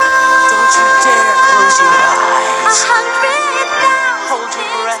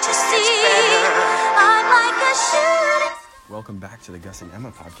welcome back to the Gus and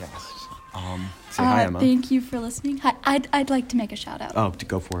Emma Podcast. Say hi, Emma. Thank you for listening. Hi, I'd like to make a shout out. Oh,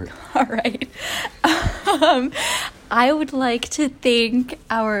 go for it. All right. I would like to thank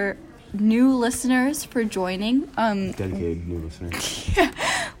our new listeners for joining. Dedicated new listeners. Yeah,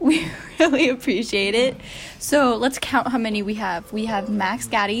 we really appreciate it. So let's count how many we have. We have Max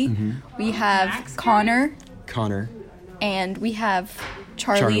Gaddy. Mm-hmm. We have Connor, and we have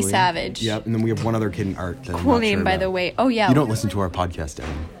Charlie Savage. Yep, and then we have one other kid in art. That cool name, by the way. Oh yeah. You don't listen to our podcast,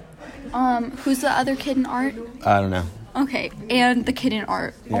 Emma. Who's the other kid in art? I don't know. Okay, and the kid in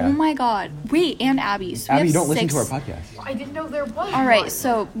art. Yeah. Oh my God. Wait, and Abby. So Abby, you don't listen to our podcast. I didn't know there was. All right,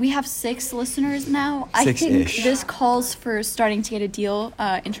 so we have 6 listeners now. I think this calls for starting to get a deal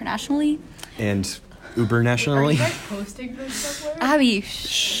internationally. And Uber nationally. Are you guys posting this somewhere? Abby,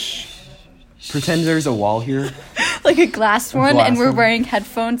 Pretend there's a wall here. Like a glass one, and we're wearing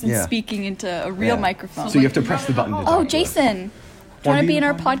headphones and speaking into a real microphone. So you have to press the button to talk. Oh, Jason, do you want to be in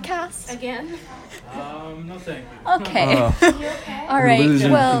our podcast? Again? No thank you. Okay. All right.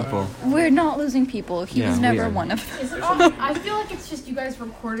 Well, we're not losing people. He was never one of them. I feel like it's just you guys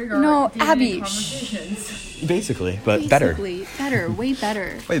recording our Abby. conversations. Basically, but better. Way better. Way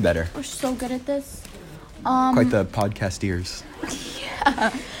better. We're so good at this. Quite the podcasteers. Yeah. I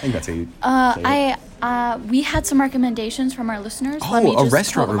think that's how you we had some recommendations from our listeners. Oh, a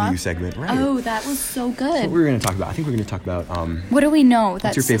restaurant review segment, right? Oh, that was so good. That's what we were going to talk about. I think we're going to talk about what do we know?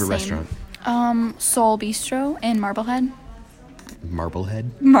 What's your favorite restaurant? Soul Bistro in Marblehead.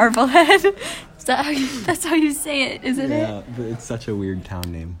 Marblehead? Is that's how you say it, isn't it? Yeah, but it's such a weird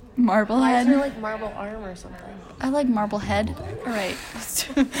town name. Marblehead. I like Marble Arm or something. I like Marblehead. All right.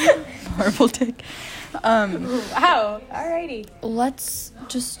 Marble Dick. Wow. Alrighty. Let's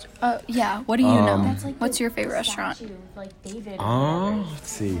just what do you know? That's like what's your favorite restaurant? Like David. Let's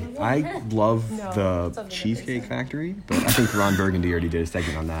see. I love the Cheesecake Factory, but I think Ron Burgundy already did a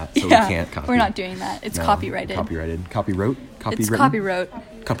segment on that, so we can't copy. We're not doing that. It's copyrighted. Copyright. It's copywrote.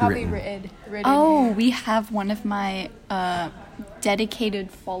 Copywritten. Oh, we have one of my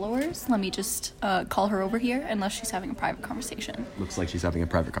dedicated followers. Let me just call her over here, unless she's having a private conversation. Looks like she's having a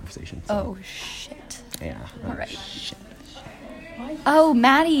private conversation. So. Oh, shit. Yeah. All right. Shit. Oh,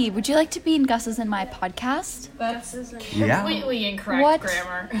 Maddie, would you like to be in Gus's and my podcast? That's completely incorrect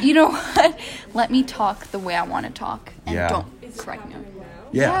grammar. You know what? Let me talk the way I want to talk, and don't correct me.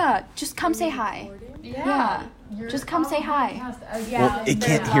 Yeah, just come say hi. Yeah. Just come say hi. Well, it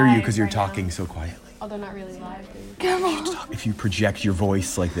can't hear you because you're talking so quietly. Oh, they're not really live. Come on. If you project your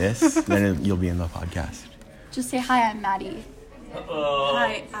voice like this, then you'll be in the podcast. Just say hi, I'm Maddie.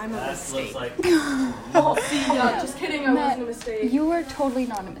 Hi, I'm a mistake. Just kidding, I wasn't a mistake. You were totally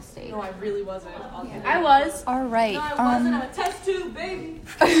not a mistake. No, I really wasn't. I was. All right. No, I wasn't a test tube, baby.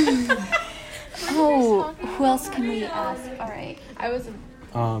 Oh, who else can we ask? All right. I was.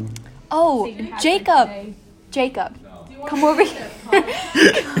 Jacob, come over here.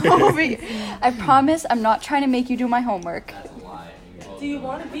 Come over here. I promise I'm not trying to make you do my homework. Do you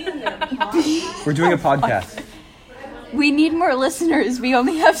want to be in there? We're doing a podcast. We need more listeners. We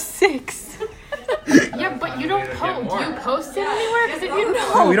only have 6. Yeah, but you don't post. Do you post it anywhere? Because if you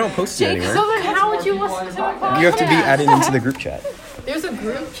know. No, we don't post it anywhere. So then how would you listen to the podcast? You have to be added into the group chat. There's a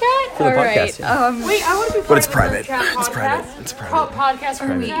group chat? For the podcast. Yeah. Wait, I want to be part But it's of private. the podcast. It's private. Podcast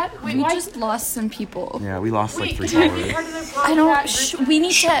group chat? We just lost some people. Yeah, we lost like 3 can I be followers. part of the podcast? I don't. We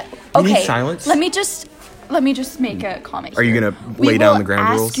need to. We need Okay. silence? Let me just make a comment. Are you here. gonna lay down the ground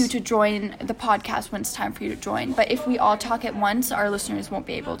rules? We will rules? ask you to join the podcast when it's time for you to join. But if we all talk at once, our listeners won't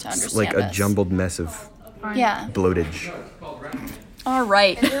be able to understand Like a us. jumbled mess of bloatage. All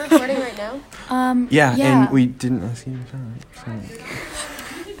right. Are you recording right now? Yeah, and we didn't ask you to.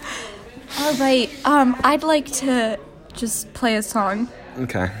 All right. I'd like to just play a song.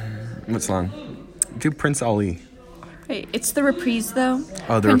 Okay. What song? Do Prince Ali. Wait, it's the reprise though.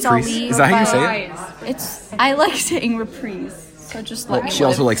 Oh, the Prince reprise. Ali Is that how you say it? I like saying reprise, so just let me. She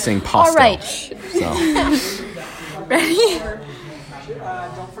also likes saying pasta. All right. So. Ready?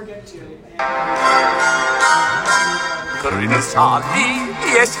 Don't forget to. Prince Ali,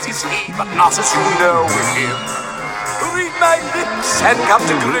 yes it is he, but not as you know him. Read my lips and come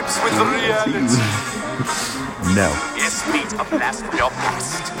to grips with reality. No. Yes, meet a blast from your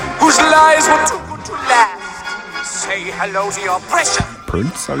past, whose lies were too good to last. Say hello to your pressure.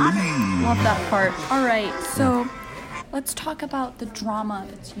 Prince Ali. Love that part. All right, so let's talk about the drama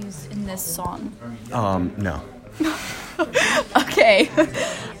that's used in this song. No. Okay.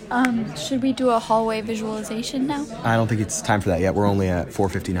 Should we do a hallway visualization now? I don't think it's time for that yet. We're only at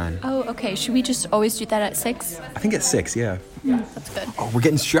 4:59. Oh, okay. Should we just always do that at 6? I think at 6, yeah. That's good. Oh, we're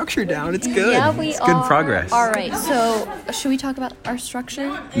getting structure down. It's good. Yeah, we it's are. good progress. All right. So, should we talk about our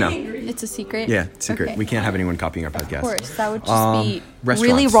structure? No. It's a secret? Yeah, secret. Okay. We can't have anyone copying our podcast. Of course. That would just be restaurants.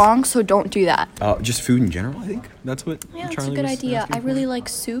 really wrong, so don't do that. Just food in general, I think. That's what Yeah, that's Charlie a good was idea. asking I for. really like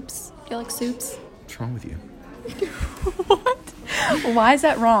soups. Do you like soups? What's wrong with you? What? Why is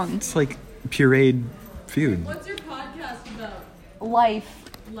that wrong? It's like pureed food. What's your podcast about? Life.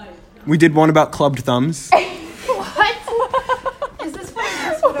 We did one about clubbed thumbs. What? Is this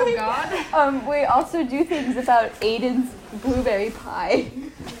what of God? We also do things about Aiden's blueberry pie.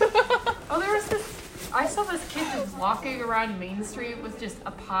 Oh, there was this. I saw this kid just walking around Main Street with just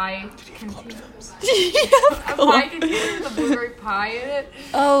a pie container. A pie container with a blueberry pie in it.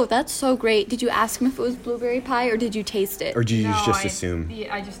 Oh, that's so great. Did you ask him if it was blueberry pie or did you taste it? Or did you No, just I- assume?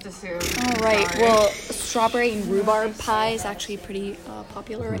 Yeah, I just assumed. All right. Sorry. Well, strawberry and rhubarb pie is actually pretty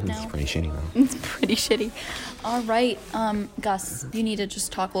popular right It's now. pretty shitty though. It's pretty shitty. All right, Gus, you need to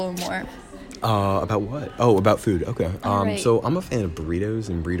just talk a little more. About what? Oh, about food. Okay. Alright. So I'm a fan of burritos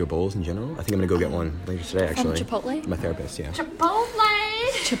and burrito bowls in general. I think I'm gonna go get one later today. Actually. Chipotle? My therapist. Yeah.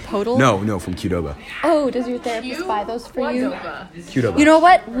 Chipotle? No, from Qdoba. Oh, does your therapist buy those for you? Qdoba. You know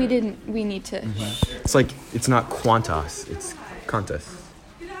what? We need to. It's like it's not Qantas. It's Qantas.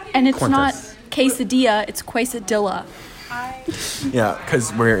 And it's Qantas. not quesadilla, it's quesadilla. Yeah,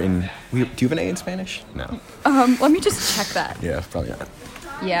 because we're in. Do you have an A in Spanish? No. Let me just check that. Yeah, probably not.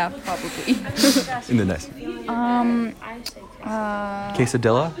 Yeah, probably. In the next.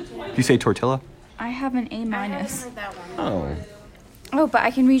 Quesadilla? Do you say tortilla? I have an A-. Oh. Oh, but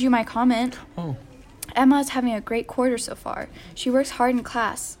I can read you my comment. Oh. Emma is having a great quarter so far. She works hard in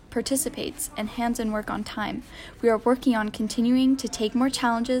class, participates, and hands in work on time. We are working on continuing to take more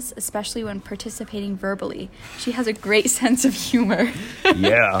challenges, especially when participating verbally. She has a great sense of humor.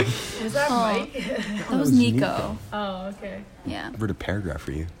 Yeah. Was that Mike? That was Nico. Oh, okay. Yeah, I wrote a paragraph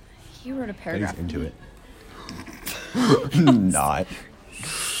for you. he wrote a He's paragraph. into it. Not.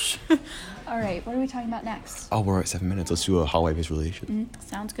 All right, what are we talking about next? Oh, we're at 7 minutes. Let's do a hallway visualization.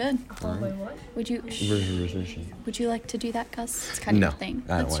 Sounds good. Wait, what? Would you Visualization. Would you like to do that, Gus? It's kind of No, your thing. I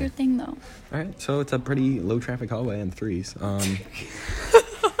don't That's want your it. thing, though. All right, so it's a pretty low traffic hallway in threes.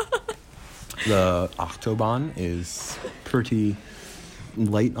 The Autobahn is pretty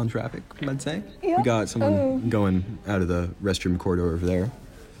light on traffic, I'd say. Yeah. We got someone going out of the restroom corridor over there.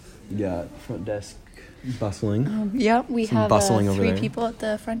 We got front desk bustling. Yeah, we Some have bustling over 3 there. people at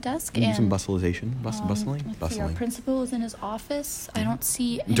the front desk. And Some bustling. let's see, our Bustling. principal is in his office. I don't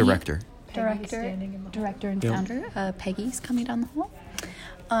see any Director. Director and Yep. founder. Peggy's coming down the hall.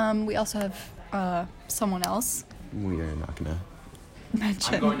 We also have someone else We are not gonna.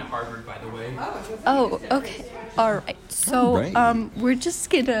 mention. I'm going to Harvard, by the way. Oh, okay. All right. So, Alright. we're just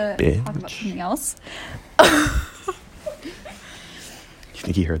gonna Bitch. talk about something else. You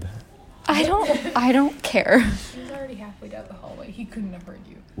think he heard that? I don't care. He's already halfway down the hallway. He couldn't have heard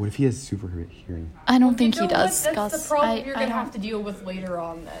you. What if he has super hearing? I don't think You know he does, what? Gus. That's the problem I you're gonna don't. have to deal with later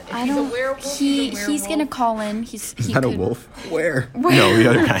on. Then, if I he's don't. a werewolf, He's he's gonna call in. He Not a could- wolf. Where? No, the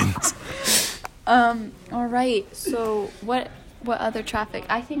other kinds. All right. So what other traffic?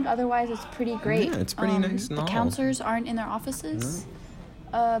 I think otherwise it's pretty great. Yeah, it's pretty nice and The all. counselors aren't in their offices.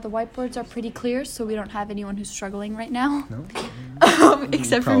 The whiteboards are pretty clear, so we don't have anyone who's struggling right now. No.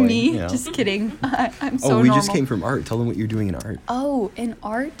 Except for Probably, me. yeah. Just kidding. I'm so Oh, we normal. just came from art. Tell them what you're doing in art. Oh, in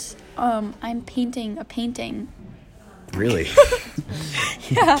art, I'm painting a painting. Really?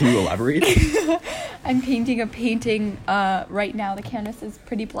 Yeah. Can you elaborate? I'm painting a painting right now. The canvas is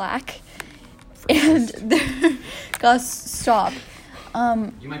pretty black. And Gus, stop.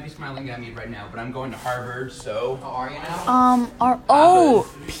 You might be smiling at me right now, but I'm going to Harvard, so how are you now?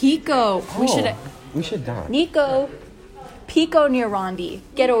 Pico. We should not. Nico. Pico near Rondi.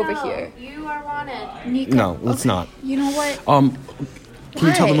 Get over here. You are wanted. Nico. No, let's not. You know what? Can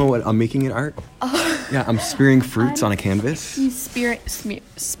you tell them Why? what I'm making in art? Yeah, I'm spearing fruits on a canvas. He's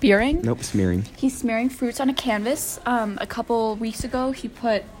spearing? Nope, smearing. He's smearing fruits on a canvas. A couple weeks ago, he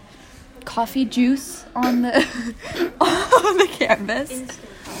put coffee juice on the on the canvas.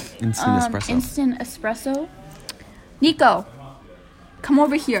 Instant espresso. Instant espresso. Nico, come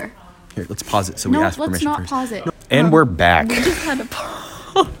over here. Here, let's pause it so we No, ask let's permission not first. pause it. And we're back. We just had a pause.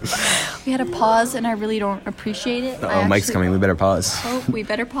 We had a pause, and I really don't appreciate it. Oh, Mike's coming. We better pause. Oh, we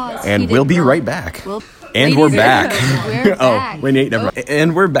better pause. And He we'll did be not. right back. And Ladies we're and back. gentlemen, we're back. Oh, wait, never mind.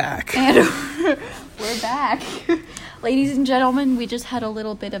 And we're back. And we're back. Ladies and gentlemen, we just had a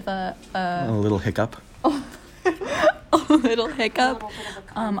little bit of A little hiccup. a little hiccup.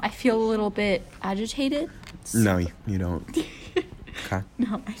 I feel a little bit agitated. No, you don't. Okay.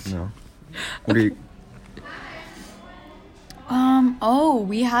 No. No. What are you?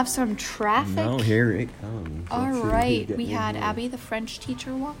 We have some traffic. No, here it comes. All Let's see right, who's we getting had in here. Abby, the French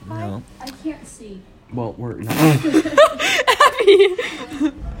teacher, walk by. No. I can't see. Well, we're not. Abby.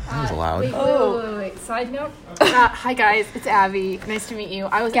 That was loud. Wait. Side note. Hi guys, it's Abby. Nice to meet you.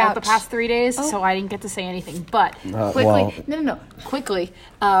 I was out the past 3 days, so I didn't get to say anything. But quickly, quickly.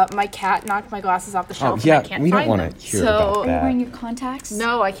 My cat knocked my glasses off the shelf. Oh yeah, and I can't we don't find want them. to hear about Are you that. wearing your contacts?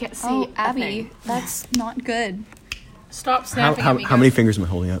 No, I can't see. Oh, a Abby, thing. that's not good. Stop snapping at me. How many fingers am I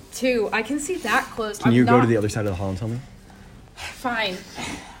holding up? 2. I can see that close. Can you go to the other side of the hall and tell me? Fine.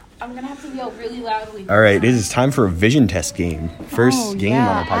 I'm gonna have to yell really loudly. All right, it is time for a vision test game. First game on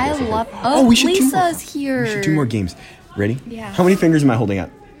our podcast. I love. we should do more. Lisa's here. We should do more games. Ready? Yeah. How many fingers am I holding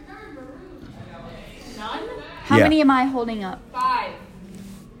up? None? How Yeah. many am I holding up? 5,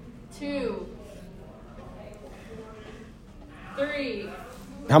 2, 3.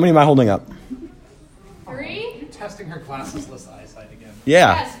 How many am I holding up? 3? Testing her classesless eyesight again.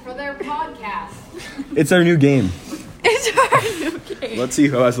 Yeah, Yes, for their podcast. it's our new game. It's our new game. Let's see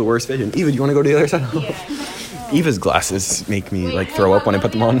who has the worst vision. Eva, do you want to go to the other side? Eva's glasses make me throw up when I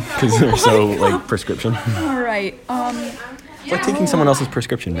put them on because they're so prescription. All right. It's like taking someone else's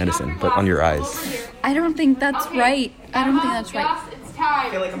prescription medicine, but on your eyes. I don't think that's right. I don't think that's right. Gus, it's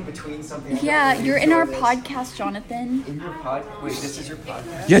time. Like I'm between something. Yeah, you're in our podcast, Jonathan. In your pod? Wait, this is your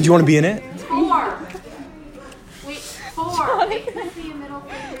podcast? Yeah, do you want to be in it? 4. Wait, 4.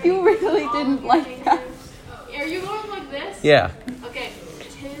 You really didn't like that. Are you going like this? Yeah. Okay.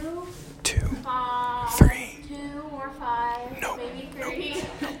 2, 2, 5, 3. 2 or 5. No. Maybe 3.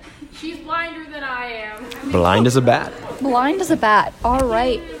 She's blinder than I am. Blind as a bat. Blind as a bat. All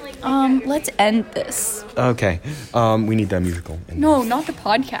right. Let's end this. Okay. We need that musical. No, not the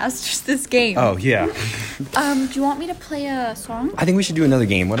podcast. Just this game. Oh yeah. Do you want me to play a song? I think we should do another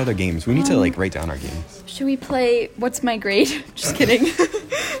game. What other games? We need to write down our games. Should we play What's My Grade? Just kidding.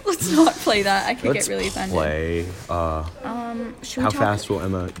 Let's not play that. I could Let's get really offended. play. Should we How talk fast will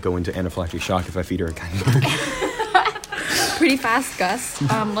Emma go into anaphylactic shock if I feed her a kind word? pretty fast, Gus?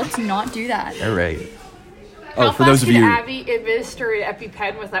 Let's not do that. All right. How Oh, for those of fast you. can Abby administer an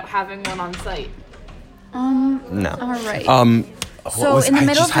EpiPen without having one on site? No. All right. So in the I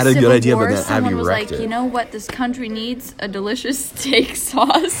middle just of had the a good Civil idea, War, but then someone Abby was wrecked like, it. you know what this country needs? A delicious steak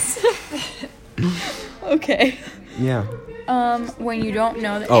sauce. Okay. Yeah. When you don't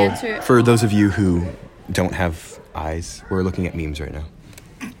know the Oh, answer. for those of you who don't have eyes, we're looking at memes right now.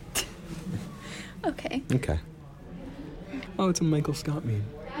 Okay. Okay. Oh, it's a Michael Scott meme.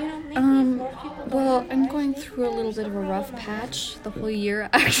 Well, I'm going through a little bit of a rough patch the whole year,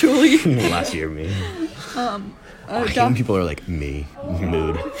 actually. Last year meme. I hate when people are like me,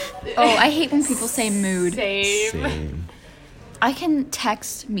 mood. Oh, I hate when people say mood. Same. I can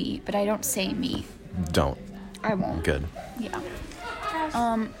text me, but I don't say me. Don't. I won't. Good. Yeah.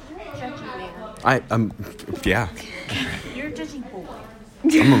 Yeah. You're judging boy.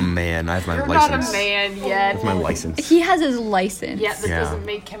 I'm a man. I have my You're license. not a man I yet. have my license. He has his license. Yet that Yeah. doesn't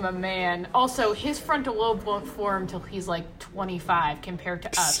make him a man. Also, his frontal lobe won't form until he's like 25 compared to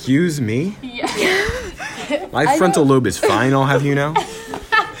us. Excuse me? Yeah. My frontal lobe is fine, I'll have you know.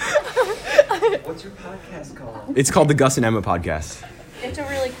 What's your podcast called? It's called the Gus and Emma Podcast. It's a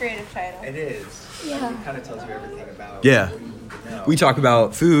really creative title. It is. Yeah. It kind of tells you everything about Yeah. what you need to know. We talk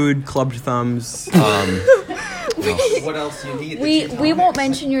about food, clubbed thumbs. What else do you need? We won't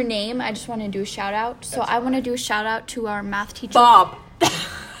mention your name. I just want to do a shout out. So I want to do a shout out to our math teacher. Bob.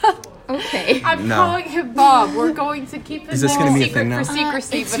 Okay. I'm No. calling him Bob. We're going to keep his Is this name gonna be a secret thing now? for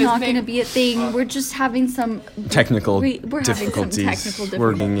secrecy, It's but his not name going to be a thing. We're just having some Technical we're having some difficulties. technical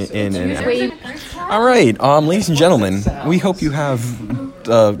Working difficulties. in and out. Wait, All right, ladies and gentlemen, we hope you have.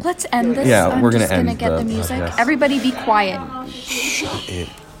 let's end this. Yeah, I'm we're gonna just gonna end get the the music. podcast. Everybody be quiet. It.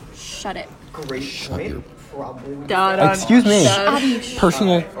 Shut it. Great point. Probably. Excuse me. Abby,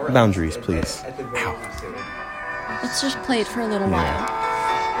 Personal boundaries, please. At the very least, let's just play it for a little while.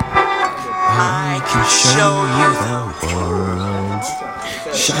 I can show you the world.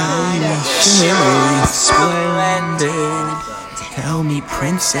 Shiny, shimmering, splendid. Tell me,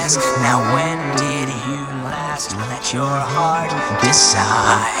 princess, now when did you last let your heart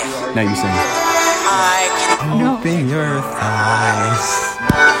decide? Now you sing. I can Open your thighs.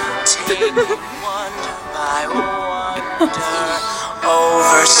 take you wonder by wonder,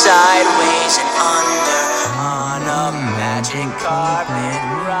 over, sideways, and under, on a magic carpet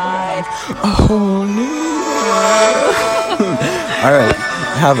ride. A whole new world. All right.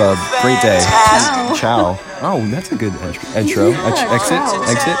 Have a great day. Ciao. Ciao. Oh, that's a good intro. Exit.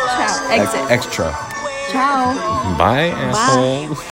 Ciao. Exit. Extra. Ciao. Bye, asshole.